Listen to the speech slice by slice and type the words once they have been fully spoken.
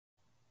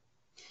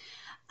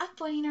up,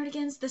 Bunny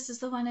Nerdigans? This is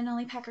the one and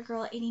only Packer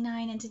Girl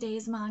 89, and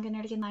today's Manga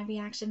Nerdigan live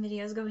reaction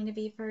video is going to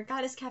be for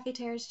Goddess Café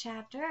Terrace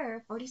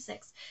chapter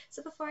 46.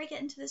 So before I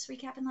get into this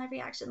recap and live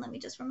reaction, let me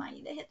just remind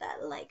you to hit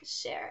that like,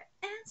 share,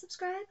 and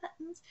subscribe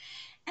buttons.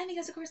 And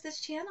because, of course,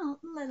 this channel,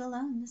 let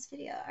alone this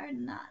video, are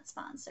not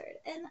sponsored,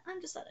 and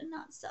I'm just on a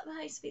non-stop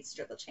high-speed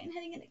struggle train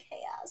heading into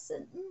chaos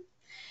and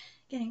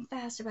getting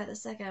faster by the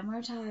second.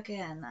 We're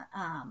talking,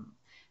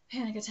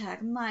 panic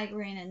attack,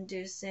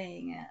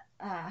 migraine-inducing,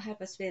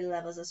 hypospeed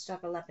levels of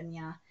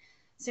streptolepania.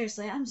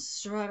 Seriously, I'm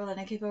struggling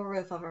to keep a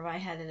roof over my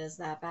head. It is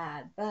that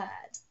bad. But,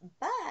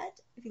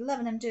 if you love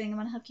what I'm doing and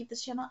want to help keep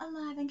this channel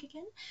alive and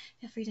kicking,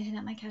 feel free to hit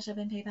up my Cash App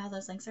and PayPal.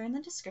 Those links are in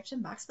the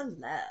description box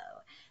below.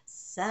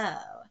 So,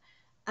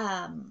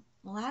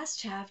 last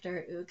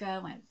chapter,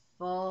 Uka went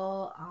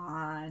full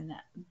on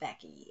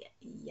Becky.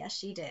 Yes,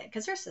 she did.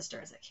 Because her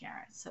sister is a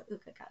Karen, so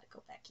Uka gotta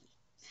go Becky.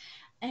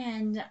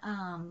 And,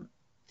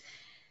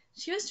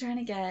 she was trying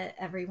to get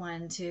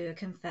everyone to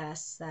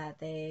confess that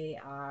they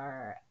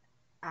are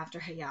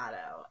after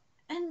Hayato.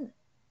 And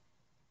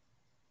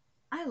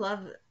I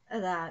love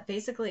that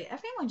basically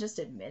everyone just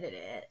admitted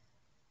it.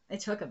 It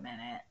took a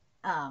minute.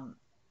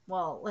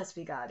 Well, let's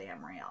be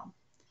goddamn real.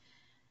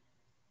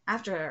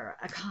 After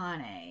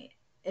Akane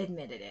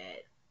admitted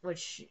it,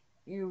 which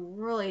you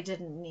really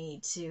didn't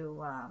need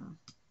to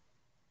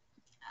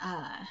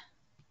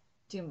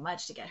do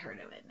much to get her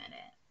to admit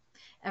it.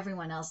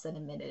 Everyone else then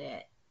admitted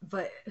it.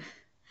 But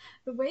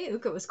the way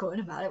Uka was going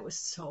about it was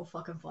so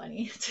fucking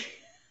funny.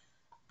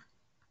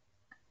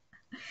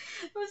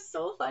 It was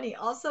so funny.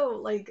 Also,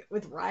 like,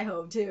 with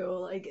Raiho, too.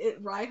 Like,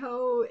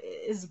 Raiho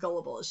is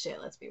gullible as shit,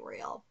 let's be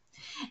real.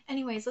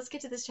 Anyways, let's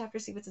get to this chapter,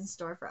 see what's in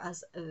store for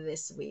us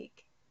this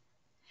week.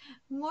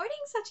 Morning,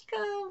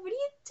 Sachiko! What are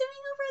you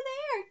doing over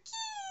there?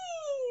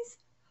 Keys!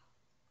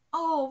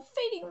 Oh,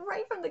 fading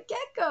right from the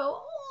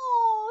get-go.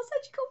 Oh,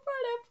 Sachiko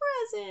brought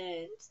a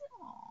present.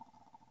 Aww.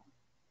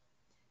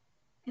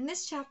 And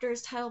this chapter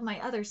is titled My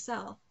Other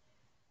Self.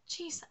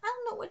 Jeez, I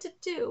don't know what to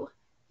do.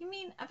 You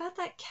mean about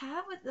that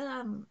cat with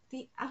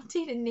the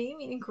outdated name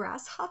eating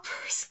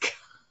grasshoppers?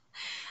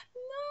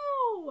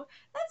 No,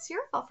 that's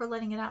your fault for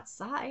letting it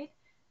outside.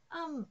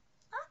 Not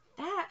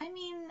that. I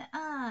mean,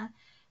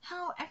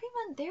 how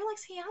everyone there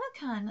likes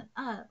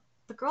Hayato-kun.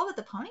 The girl with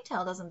the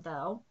ponytail doesn't,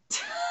 though.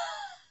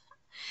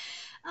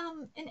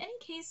 In any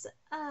case,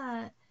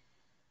 let's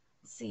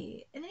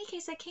see. In any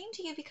case, I came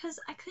to you because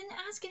I couldn't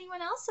ask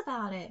anyone else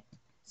about it.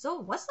 So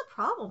what's the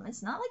problem?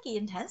 It's not like he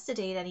intends to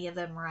date any of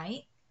them,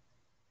 right?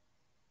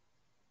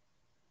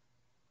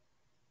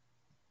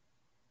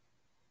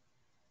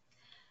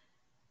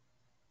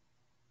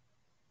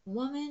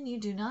 Woman, you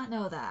do not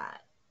know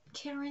that.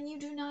 Karen, you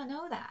do not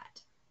know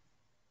that.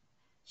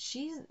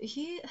 Excuse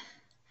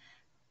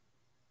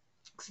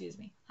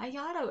me.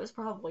 Hayato is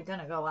probably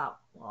gonna go out.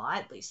 Well,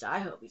 at least I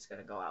hope he's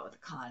gonna go out with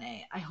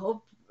Akane. I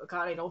hope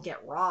Akane don't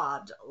get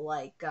robbed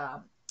like,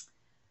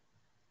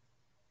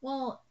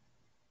 well,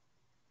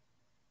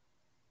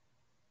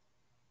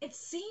 it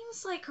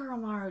seems like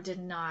Kuromaru did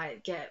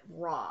not get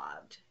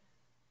robbed,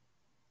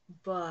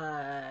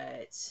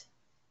 but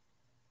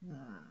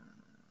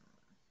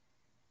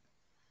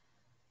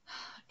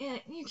yeah,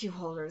 UQ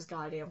Holder is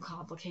goddamn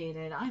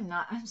complicated.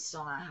 I'm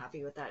still not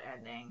happy with that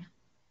ending.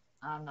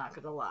 I'm not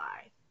gonna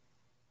lie.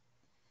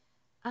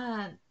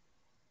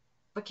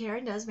 But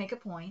Karen does make a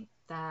point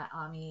that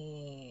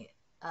Ami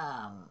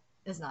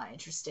is not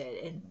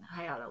interested in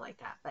Hayato like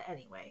that. But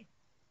anyway.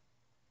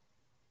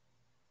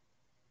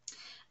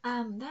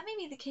 That may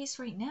be the case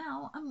right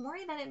now. I'm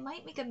worried that it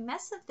might make a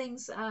mess of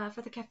things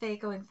for the cafe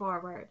going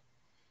forward.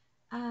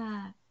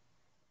 Let's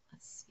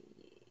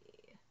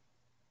see.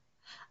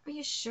 Are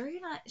you sure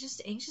you're not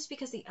just anxious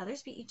because the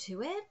others beat you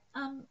to it?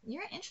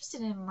 You're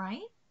interested in him,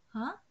 right?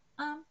 Huh?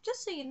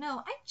 Just so you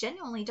know, I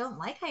genuinely don't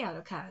like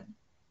Hayato-kun.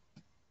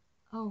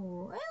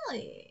 Oh,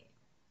 really?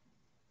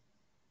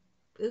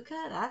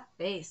 Uka, that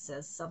face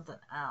says something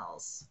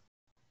else.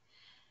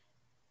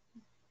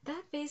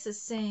 That face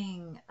is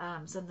saying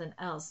something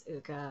else,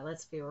 Uka.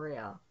 Let's be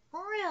real.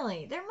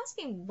 Really? There must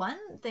be one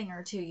thing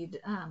or two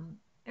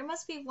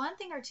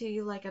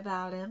you like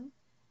about him.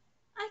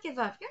 I give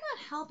up. You're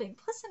not helping.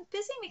 Plus, I'm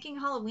busy making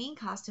Halloween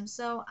costumes,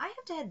 so I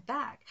have to head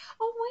back.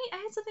 Oh, wait,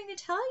 I had something to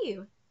tell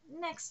you.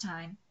 Next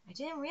time. I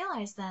didn't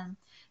realize then.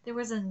 There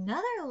was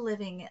another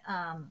living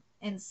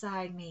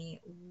inside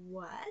me.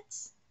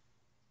 What?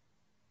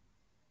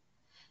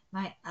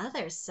 My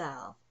other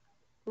self.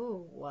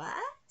 Ooh, what?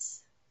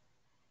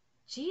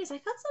 Jeez, I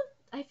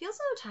feel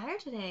so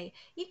tired today.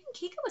 Even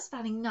Kika was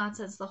spouting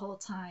nonsense the whole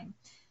time.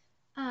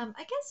 I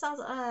guess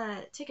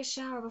I'll take a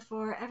shower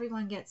before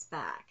everyone gets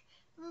back.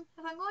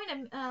 If I'm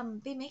going to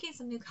be making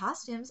some new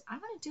costumes, I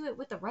want to do it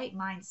with the right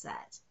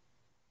mindset.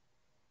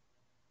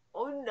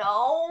 Oh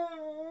no!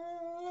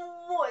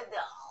 Oh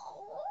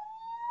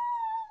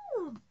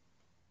no!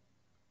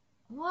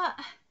 What?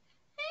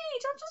 Hey,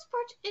 don't just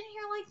barge in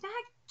here like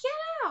that. Get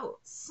out!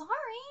 Sorry.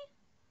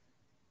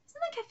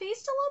 Isn't the cafe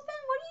still open?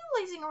 What are you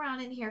lazing around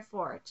in here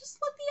for?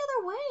 Just look the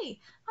other way.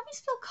 I Ami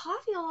spilled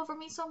coffee all over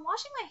me, so I'm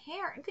washing my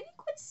hair. And could you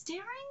quit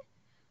staring?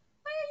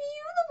 Why are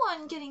you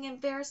the one getting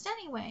embarrassed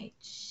anyway?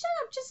 Shut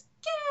up, just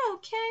get out,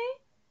 okay?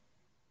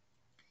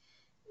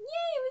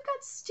 Yay, we've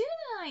got stew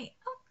tonight.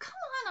 Oh, come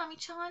on,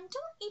 Ami-chan.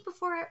 Don't eat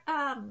before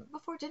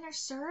dinner's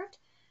served.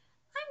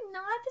 I'm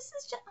not. This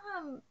is just,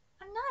 I'm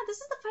not. This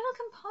is the final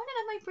component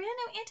of my brand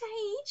new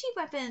anti-Heiichi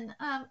weapon.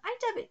 I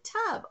dub it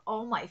Tub.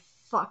 Oh my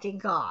fucking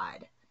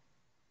god.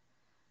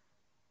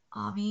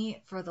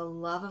 Ami, for the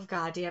love of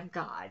goddamn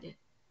God.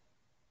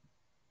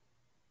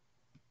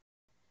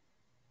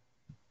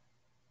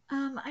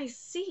 I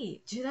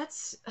see. Dude,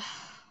 that's...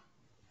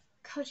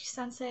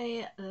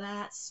 Koji-sensei,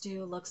 that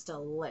stew looks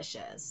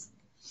delicious.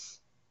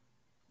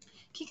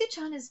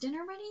 Kika-chan, is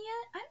dinner ready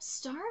yet? I'm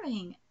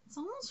starving. It's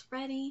almost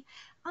ready.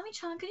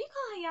 Ami-chan, could you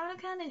call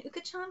Hayato-kun and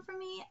Uka-chan for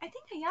me? I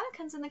think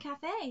Hayato-kun's in the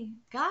cafe.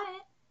 Got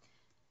it.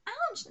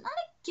 Ouch, not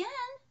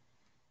again.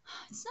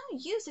 It's no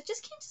use. I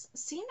just can't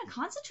seem to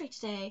concentrate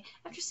today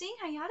after seeing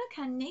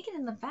Hayato-kun naked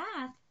in the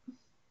bath.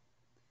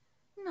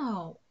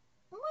 No.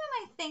 What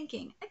am I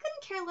thinking? I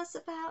couldn't care less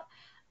about.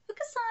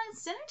 Uka-san,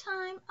 it's dinner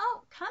time.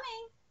 Oh,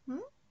 coming.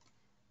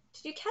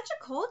 Did you catch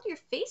a cold? Your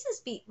face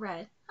is beet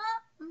red.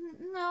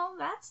 No,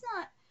 that's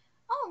not.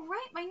 Oh,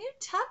 right. My new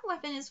tub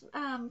weapon is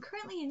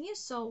currently in use,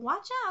 so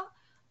watch out.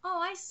 Oh,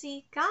 I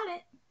see. Got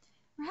it.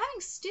 We're having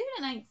stew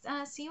tonight.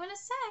 See you in a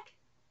sec.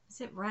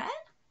 Is it red?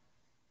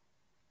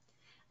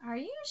 Are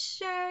you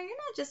sure? You're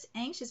not just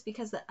anxious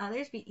because the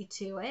others beat you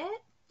to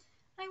it?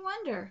 I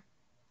wonder.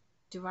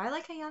 Do I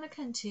like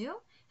Hayato-kun too?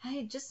 Had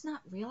I just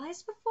not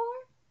realized before?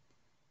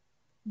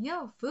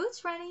 Yo,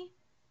 food's ready.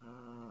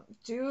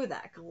 Dude,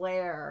 that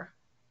glare.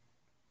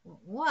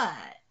 What?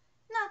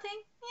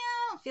 Nothing. Yeah,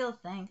 I don't feel a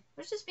thing.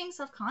 I was just being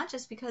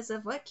self-conscious because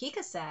of what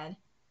Kika said.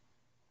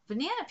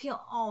 Banana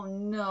peel. Oh,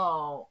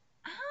 no.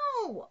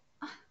 Ow.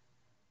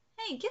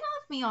 Hey, get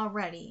off me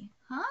already.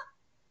 Huh?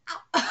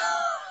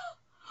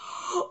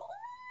 Ow.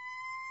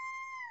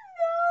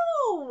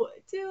 No.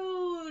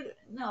 Dude,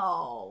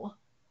 no.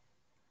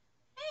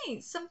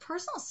 Hey, some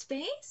personal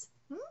space?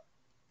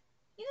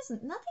 He does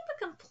nothing but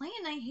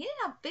complain. I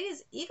hated how big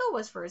his ego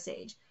was for his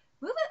age.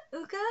 Move it,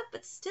 Uka,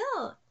 but still, you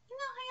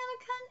know,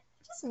 Hayato-kun,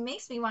 it just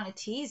makes me want to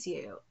tease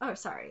you. Oh,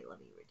 sorry, let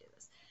me redo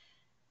this.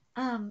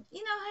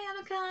 You know,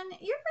 Hayato-kun,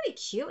 you're pretty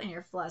cute when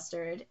you're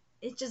flustered.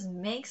 It just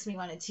makes me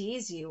want to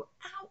tease you.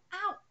 Ow,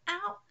 ow,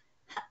 ow.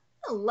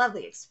 A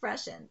lovely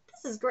expression.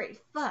 This is great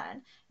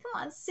fun. Come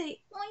on,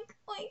 say oink,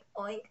 oink,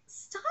 oink.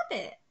 Stop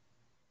it.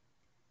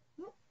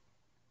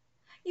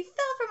 You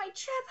fell for my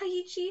trap,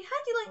 Heiichi.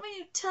 How do you like my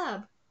new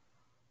tub?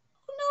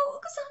 Oh no,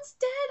 Uka-san's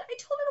dead. I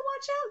told her to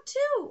watch out,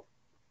 too.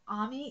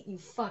 Ami, you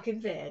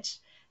fucking bitch.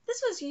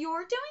 This was your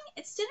doing?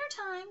 It's dinner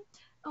time.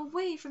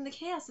 Away from the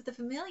chaos of the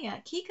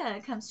Familia,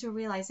 Kika comes to a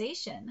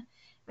realization.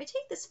 If I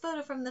take this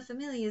photo from the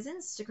Familia's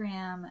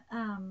Instagram,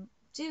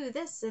 do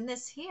this and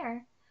this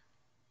here.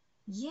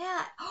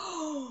 Yeah.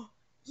 Oh,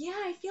 yeah,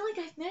 I feel like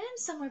I've met him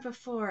somewhere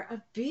before.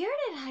 A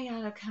bearded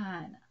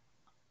Hayato-kun.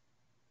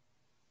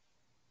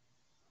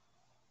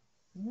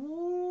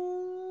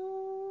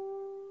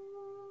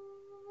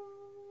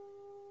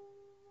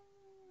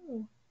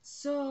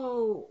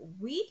 So,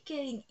 we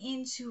getting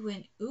into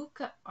an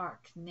Uka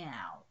arc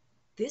now.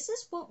 This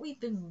is what we've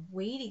been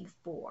waiting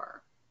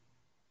for.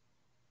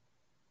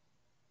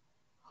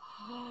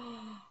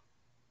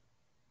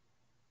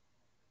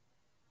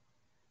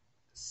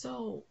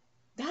 So,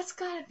 that's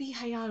gotta be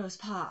Hayato's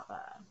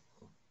papa.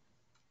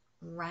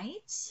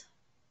 Right?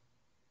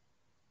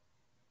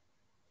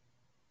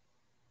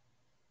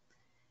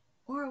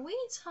 Or are we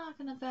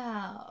talking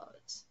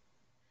about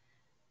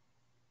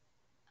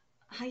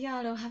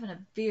Hayato having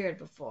a beard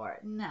before?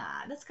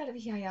 Nah, that's gotta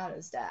be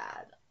Hayato's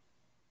dad.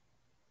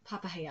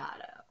 Papa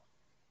Hayato.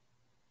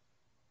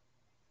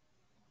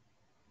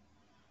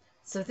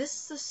 So this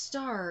is the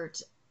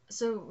start.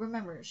 So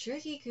remember,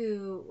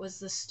 Shirikiku was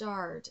the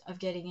start of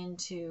getting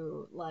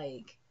into,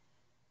 like,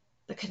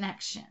 the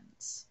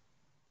connections.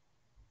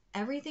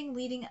 Everything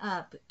leading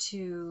up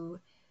to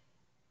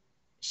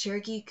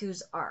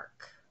Shirogiku's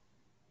arc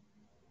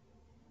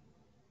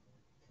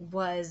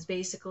was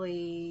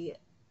basically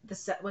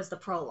the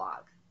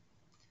prologue,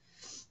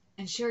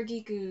 and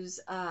Shirogiku's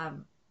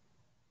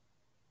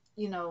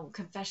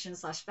confession /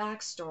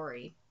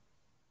 backstory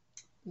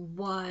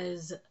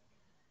was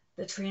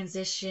the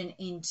transition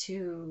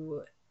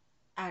into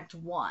Act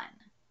 1.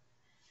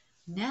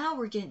 Now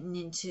we're getting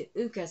into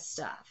Uka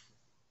stuff.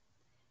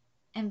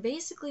 And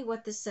basically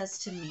what this says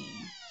to me,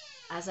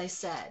 as I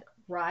said,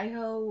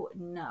 Raiho,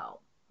 no.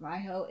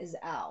 Raiho is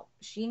out.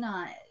 She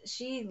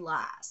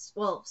last.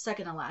 Well,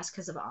 second to last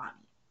because of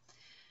Ani.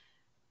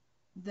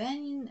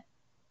 Then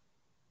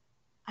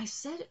I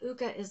said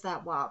Uka is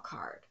that wild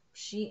card.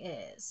 She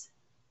is.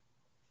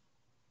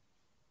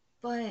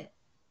 But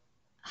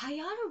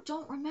Hayato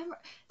don't remember.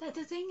 That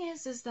the thing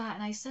is that,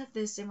 and I said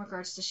this in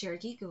regards to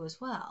Shirigiku as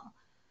well,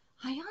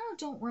 Hayato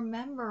don't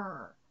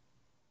remember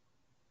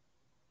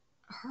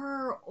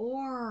her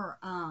or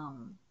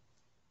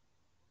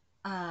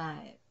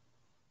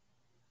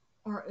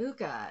Or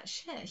Uka,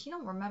 shit, he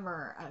don't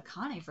remember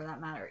Akane for that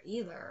matter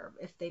either,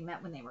 if they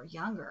met when they were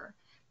younger.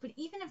 But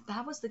even if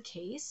that was the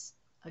case,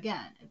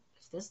 again,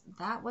 if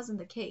that wasn't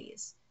the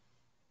case,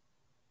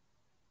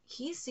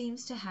 he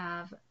seems to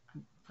have,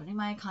 putting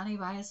my Akane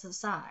bias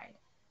aside,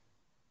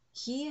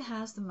 he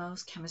has the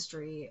most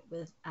chemistry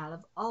with out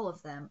of all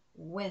of them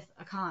with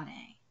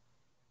Akane.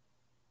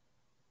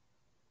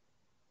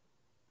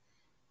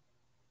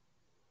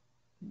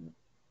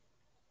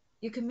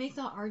 You can make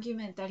the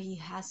argument that he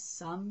has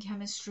some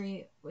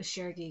chemistry with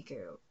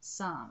Shiragiku,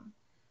 some,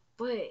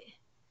 but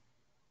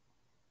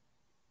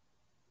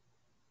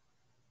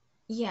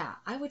yeah,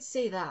 I would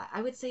say that.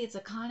 I would say it's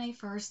Akane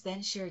first, then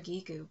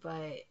Shiragiku,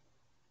 but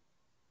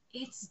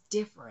it's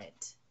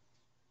different,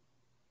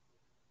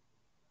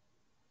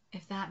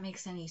 if that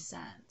makes any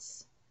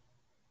sense.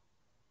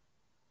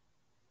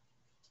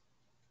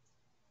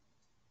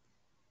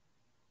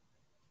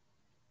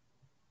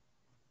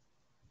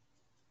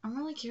 I'm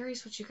really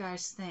curious what you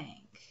guys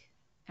think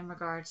in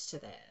regards to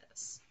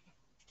this.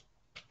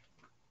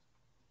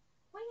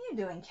 What are you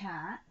doing,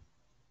 cat?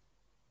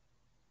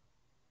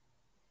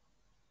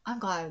 I'm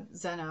glad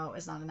Zeno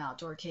is not an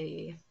outdoor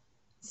kitty.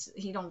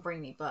 He don't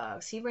bring me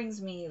bugs. He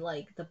brings me,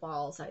 like, the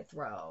balls I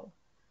throw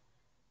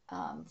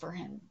for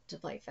him to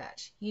play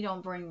fetch. He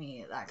don't bring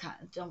me that kind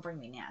of, don't bring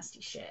me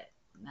nasty shit.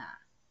 Nah.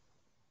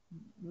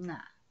 Nah.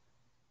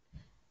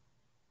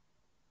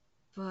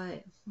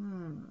 But,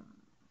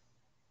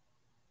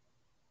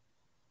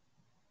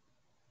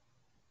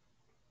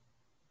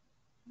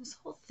 this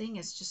whole thing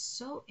is just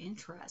so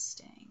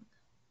interesting.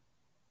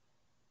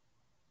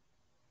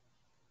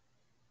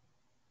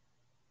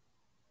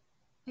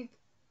 Like,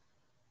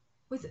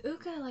 with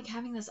Uka, like,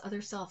 having this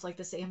other self, like,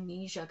 this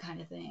amnesia kind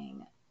of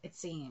thing, it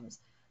seems,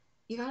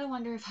 you gotta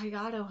wonder if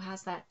Hayato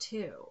has that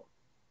too.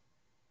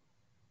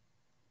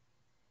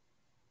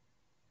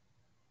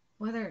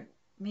 Whether,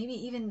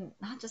 maybe even,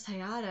 not just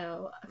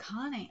Hayato,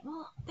 Akane,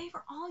 well, they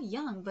were all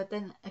young, but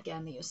then,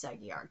 again, the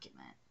Usagi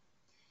argument.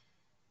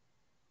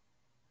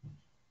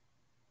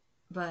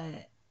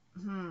 But,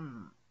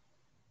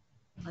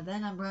 But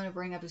then I'm going to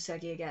bring up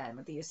Usagi again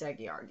with the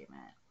Usagi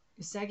argument.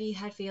 Usagi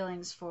had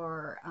feelings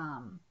for,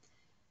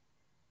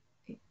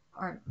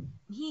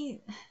 Usagi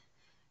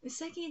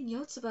and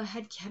Yotsuba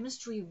had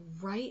chemistry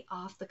right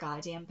off the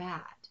goddamn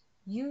bat.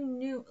 You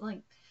knew,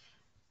 like,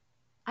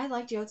 I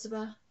liked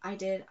Yotsuba. I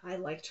did. I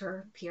liked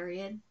her,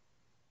 period.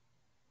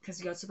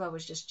 Because Yotsuba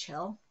was just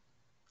chill.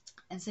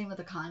 And same with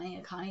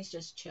Akane. Akane's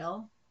just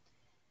chill.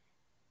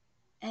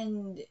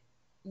 And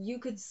you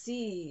could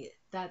see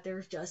that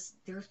there's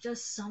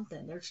just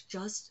something. There's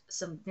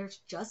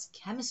just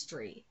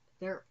chemistry.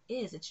 There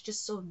is. It's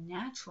just so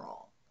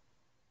natural.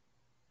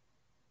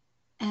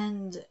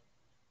 And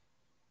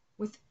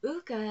with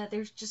Uka,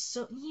 there's just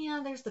so,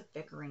 yeah, there's the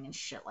bickering and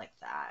shit like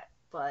that.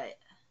 But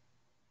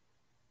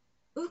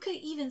Uka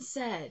even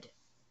said,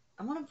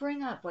 I want to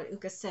bring up what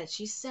Uka said.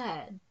 She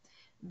said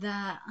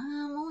that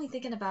I'm only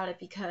thinking about it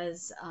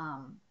because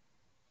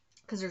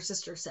her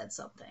sister said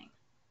something.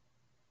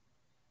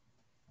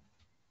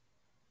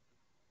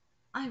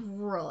 I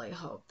really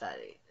hope that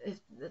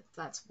if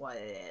that's what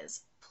it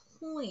is.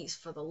 Please,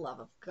 for the love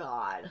of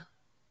God,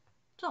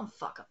 don't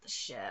fuck up the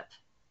ship.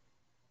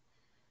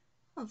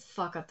 Don't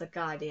fuck up the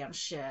goddamn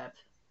ship.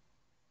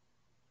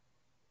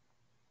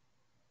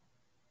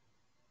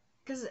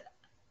 Because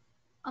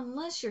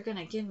unless you're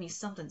gonna give me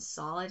something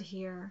solid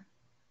here,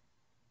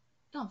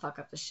 don't fuck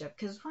up the ship.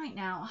 Because right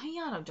now,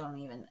 Hayato don't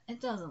even, it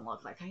doesn't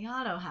look like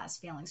Hayato has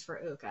feelings for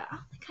Uka. I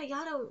don't think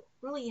Hayato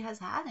really has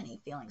had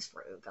any feelings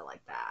for Uka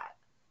like that.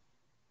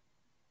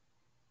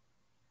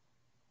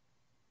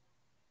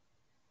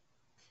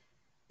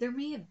 There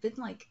may have been,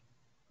 like,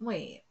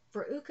 wait,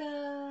 for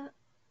Uka,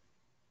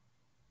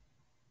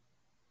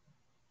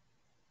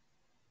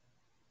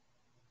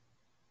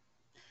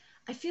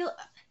 I feel,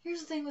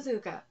 here's the thing with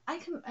Uka. I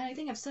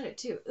think I've said it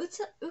too.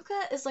 Uka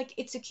is like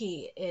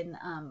Itsuki in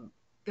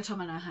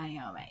Gotoma no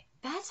Hanayome.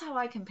 That's how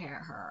I compare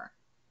her.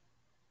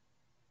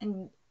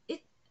 And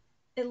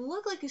it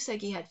looked like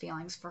Usagi had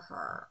feelings for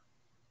her,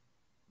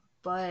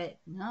 but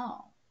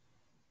no,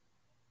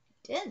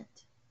 he didn't.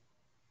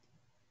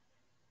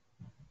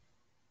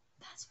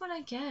 That's what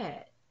I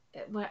get.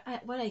 What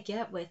I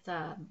get with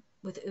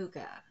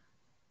Uka.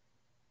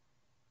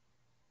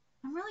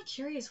 I'm really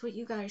curious what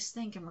you guys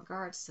think in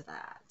regards to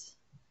that.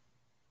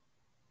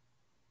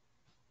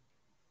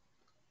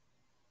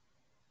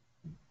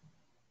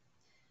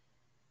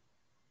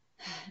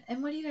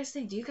 And what do you guys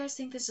think? Do you guys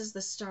think this is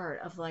the start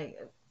of, like,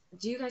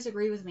 do you guys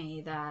agree with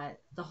me that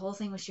the whole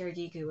thing with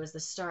Shiragiku was the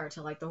start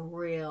to, like, the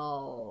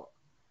real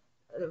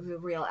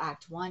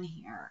Act 1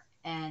 here?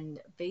 And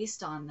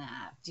based on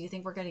that, do you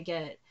think we're going to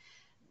get,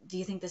 do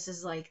you think this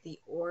is, like, the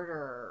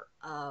order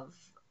of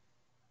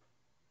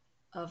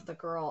the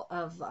girl,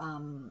 of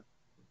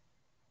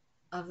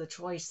the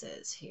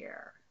choices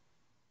here?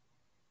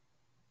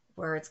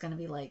 Where it's going to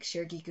be, like,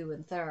 Shiragiku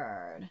in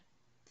third.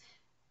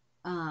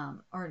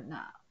 Or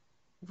not.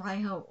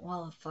 Raiho,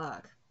 well,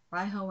 fuck.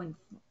 Raiho and,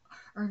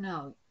 or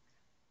no.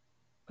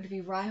 would it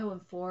be Raiho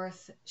in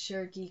 4th,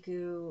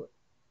 Shiragiku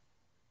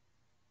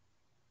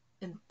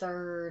in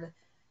 3rd,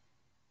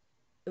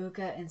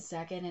 Uka in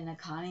 2nd, and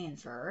Akane in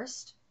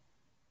 1st?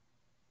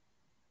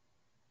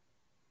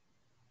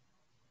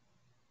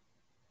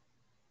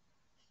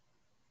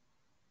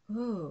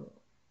 Ooh.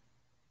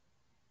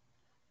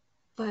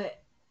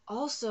 But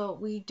also,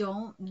 we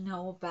don't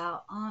know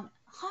about Ami.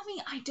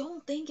 I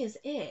don't think is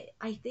it.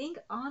 I think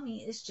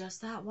Ami is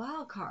just that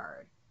wild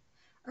card.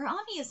 Or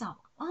Ami is not.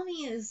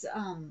 Ami is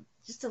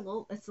just a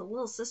little. It's a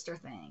little sister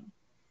thing.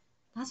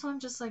 That's why I'm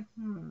just like,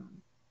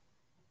 I'm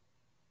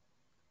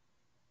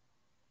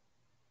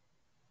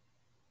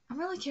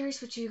really curious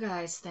what you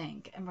guys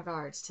think in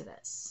regards to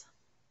this.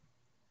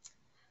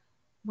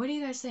 What do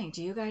you guys think?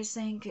 Do you guys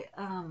think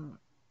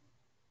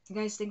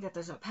that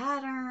there's a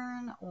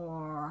pattern,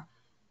 or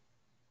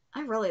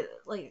I really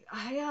like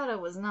Hayata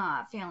was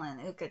not feeling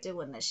Uka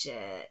doing this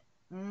shit.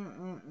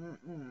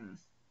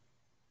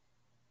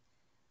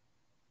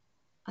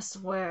 I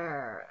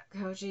swear,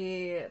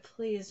 Koji,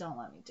 please don't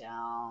let me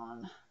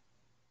down.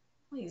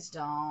 Please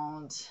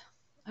don't.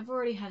 I've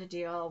already had to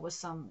deal with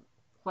some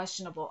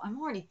I'm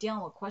already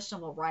dealing with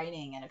questionable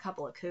writing in a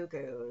couple of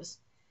cuckoos.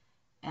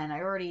 And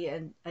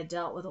I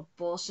dealt with a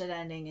bullshit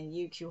ending in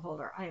UQ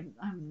Holder. I'm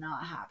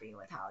not happy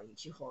with how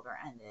UQ Holder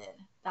ended.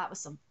 That was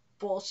some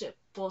bullshit.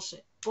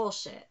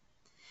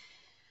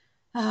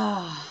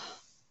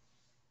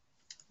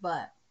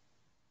 But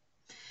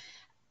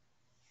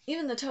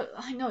even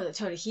I know the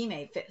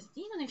Totahime,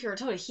 even if you're a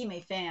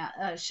Totahime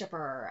fan,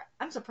 shipper,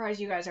 I'm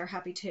surprised you guys are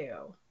happy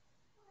too.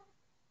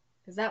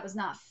 Because that was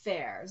not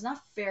fair. It was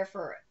not fair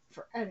for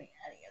any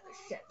other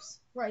ships.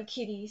 Right,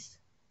 kitties?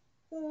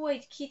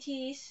 Right,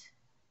 kitties?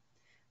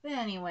 But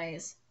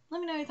anyways,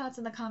 let me know your thoughts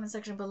in the comment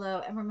section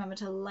below, and remember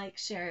to like,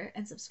 share,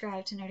 and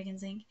subscribe to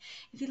Nerdigans Inc.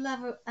 If you love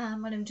what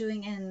I'm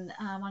doing and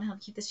want to help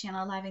keep this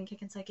channel alive and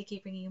kicking so I can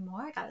keep bringing you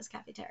more Goddess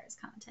Café Terrace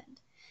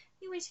content,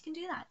 few ways you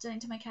can do that.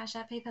 Donate to my Cash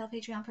App, PayPal,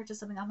 Patreon, purchase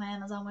something on my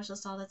Amazon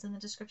wishlist, all that's in the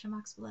description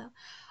box below.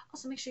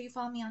 Also, make sure you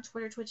follow me on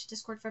Twitter, Twitch,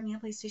 Discord, for me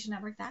on PlayStation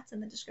Network. That's in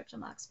the description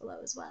box below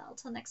as well.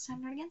 Till next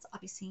time, Nerdigans, I'll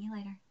be seeing you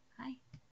later. Bye.